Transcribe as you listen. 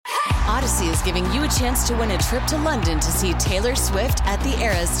Odyssey is giving you a chance to win a trip to London to see Taylor Swift at the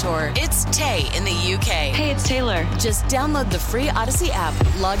Eras Tour. It's Tay in the UK. Hey, it's Taylor. Just download the free Odyssey app,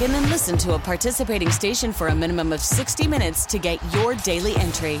 log in and listen to a participating station for a minimum of 60 minutes to get your daily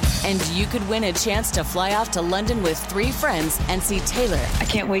entry. And you could win a chance to fly off to London with 3 friends and see Taylor. I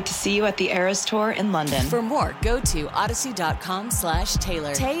can't wait to see you at the Eras Tour in London. For more, go to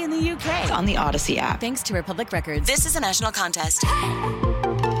odyssey.com/Taylor. Tay in the UK. It's on the Odyssey app. Thanks to Republic Records. This is a national contest.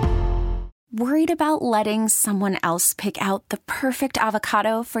 Worried about letting someone else pick out the perfect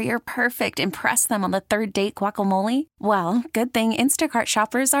avocado for your perfect impress them on the third date guacamole? Well, good thing Instacart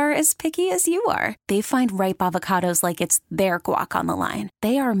shoppers are as picky as you are. They find ripe avocados like it's their guac on the line.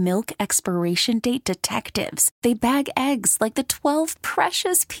 They are milk expiration date detectives. They bag eggs like the 12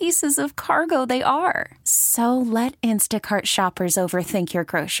 precious pieces of cargo they are. So let Instacart shoppers overthink your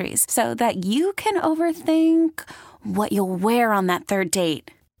groceries so that you can overthink what you'll wear on that third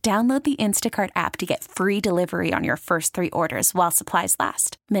date. Download the Instacart app to get free delivery on your first 3 orders while supplies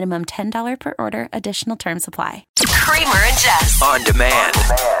last. Minimum $10 per order. Additional terms apply. Kramer and Jess. On demand.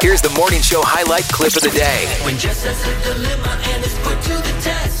 Here's the morning show highlight clip of the day. When Jess has a dilemma and is put to the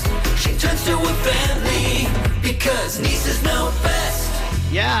test, she turns to her family because nieces know best.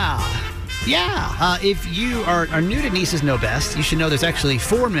 Yeah. If you are new to Nieces Know Best, you should know there's actually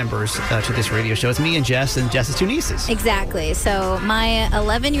 4 members to this radio show. It's me and Jess's 2 nieces. Exactly. So my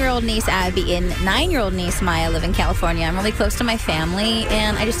 11-year-old niece, Abby, and 9-year-old niece, Maya, live in California. I'm really close to my family,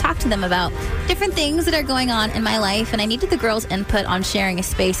 and I just talked to them about different things that are going on in my life, and I needed the girls' input on sharing a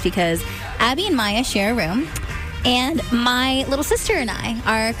space because Abby and Maya share a room. And my little sister and I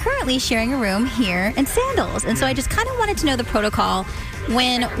are currently sharing a room here in Sandals. And so I just kind of wanted to know the protocol.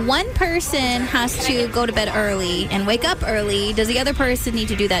 When one person has to go to bed early and wake up early, does the other person need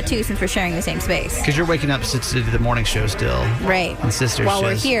to do that too since we're sharing the same space? Because you're waking up to do the morning show still. Right. And sister's while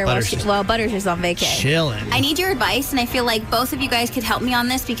we're here, while Butters is on vacation. Chilling. I need your advice, and I feel like both of you guys could help me on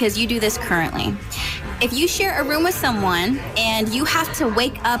this because you do this currently. If you share a room with someone and you have to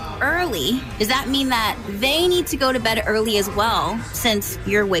wake up early, does that mean that they need to go to bed early as well since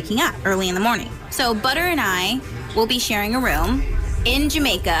you're waking up early in the morning? So Butter and I will be sharing a room in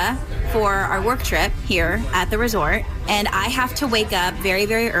Jamaica for our work trip here at the resort, and I have to wake up very,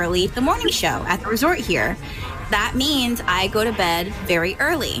 very early the morning show at the resort here. That means I go to bed very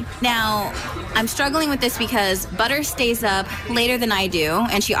early. Now, I'm struggling with this because Butter stays up later than I do,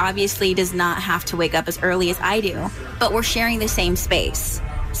 and she obviously does not have to wake up as early as I do, but we're sharing the same space.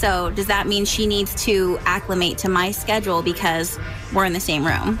 So does that mean she needs to acclimate to my schedule because we're in the same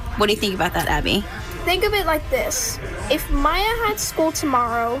room? What do you think about that, Abby? Think of it like this. If Maya had school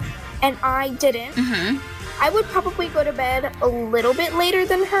tomorrow and I didn't, I would probably go to bed a little bit later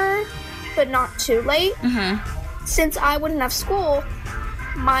than her, but not too late. Since I wouldn't have school,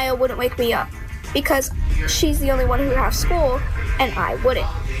 Maya wouldn't wake me up because she's the only one who has school and I wouldn't.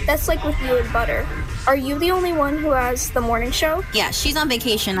 That's like with you and Butter. Are you the only one who has the morning show? Yeah, she's on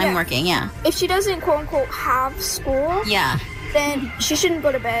vacation. I'm working, yeah. If she doesn't quote-unquote have school, then she shouldn't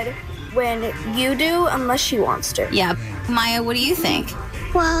go to bed when you do unless she wants to. Yeah. Maya, what do you think?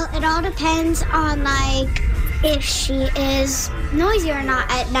 Well, it all depends on, if she is noisy or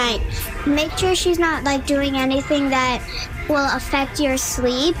not at night. Make sure she's not, doing anything that will affect your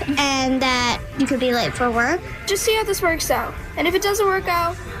sleep and that you could be late for work. Just see how this works out. And if it doesn't work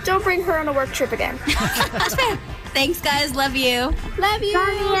out, don't bring her on a work trip again. That's fair. Thanks, guys. Love you. Love you.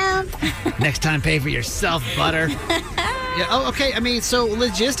 Love you. Next time, pay for yourself, Butter. Yeah. Oh, okay. I mean, so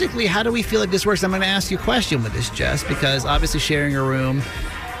logistically, how do we feel like this works? I'm going to ask you a question with this, Jess, because obviously sharing a room,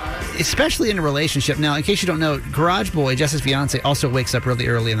 especially in a relationship. Now, in case you don't know, Garage Boy, Jess's fiance, also wakes up really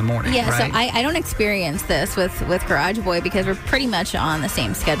early in the morning. Yeah, right? so I don't experience this with Garage Boy because we're pretty much on the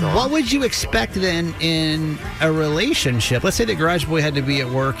same schedule. What would you expect then in a relationship? Let's say that Garage Boy had to be at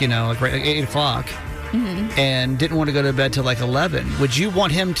work, right at 8 o'clock. And didn't want to go to bed till 11. Would you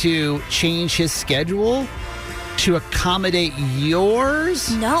want him to change his schedule to accommodate yours?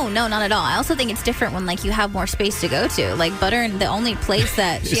 No, not at all. I also think it's different when you have more space to go to. Butter, the only place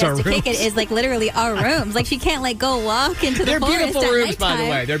that she has to kick it is literally our rooms. She can't go walk into the forest. They're beautiful rooms, nighttime. by the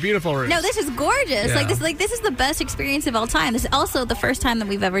way. They're beautiful rooms. No, this is gorgeous. Yeah. This is the best experience of all time. This is also the first time that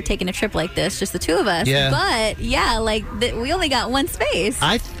we've ever taken a trip like this, just the two of us. Yeah. But we only got one space.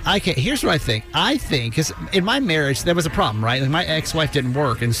 Here's what I think. I think because in my marriage there was a problem, right? My ex-wife didn't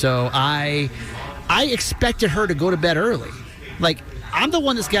work, and so I expected her to go to bed early. I'm the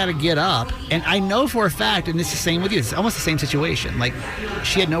one that's got to get up, and I know for a fact, and it's the same with you. It's almost the same situation. Like,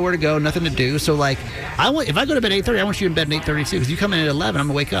 she had nowhere to go, nothing to do. So, like, if I go to bed at 8:30, I want you in bed at 8:30 too. Because you come in at 11, I'm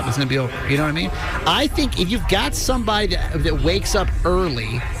gonna wake up. It's gonna be over. You know what I mean? I think if you've got somebody that wakes up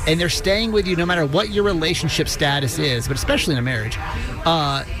early and they're staying with you, no matter what your relationship status is, but especially in a marriage,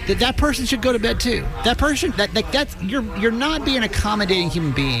 that person should go to bed too. That person, you're not being an accommodating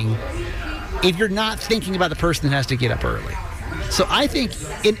human being if you're not thinking about the person that has to get up early. So I think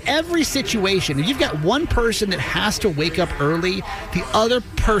in every situation, if you've got one person that has to wake up early, the other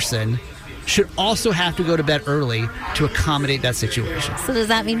person should also have to go to bed early to accommodate that situation. So does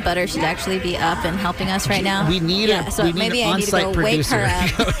that mean Butter should actually be up and helping us right now? We need an on-site producer.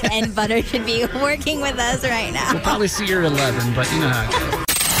 Wake her up, and Butter should be working with us right now. We'll probably see her at 11, but you know how it goes.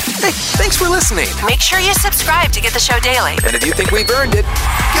 Hey, thanks for listening. Make sure you subscribe to get the show daily. And if you think we've earned it,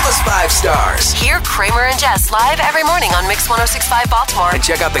 give us 5 stars. Hear Kramer and Jess live every morning on Mix 106.5 Baltimore. And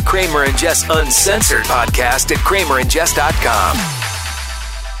check out the Kramer and Jess Uncensored podcast at kramerandjess.com.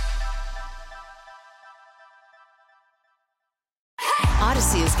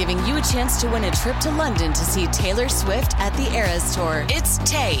 Odyssey is giving you a chance to win a trip to London to see Taylor Swift at the Eras Tour. It's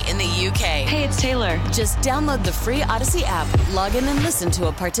Tay in the UK. Hey, it's Taylor. Just download the free Odyssey app, log in and listen to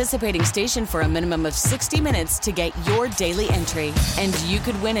a participating station for a minimum of 60 minutes to get your daily entry. And you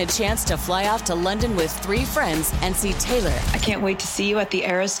could win a chance to fly off to London with 3 friends and see Taylor. I can't wait to see you at the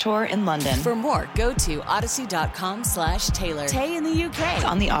Eras Tour in London. For more, go to odyssey.com/Taylor. Tay in the UK.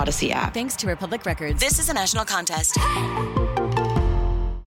 On the Odyssey app. Thanks to Republic Records. This is a national contest.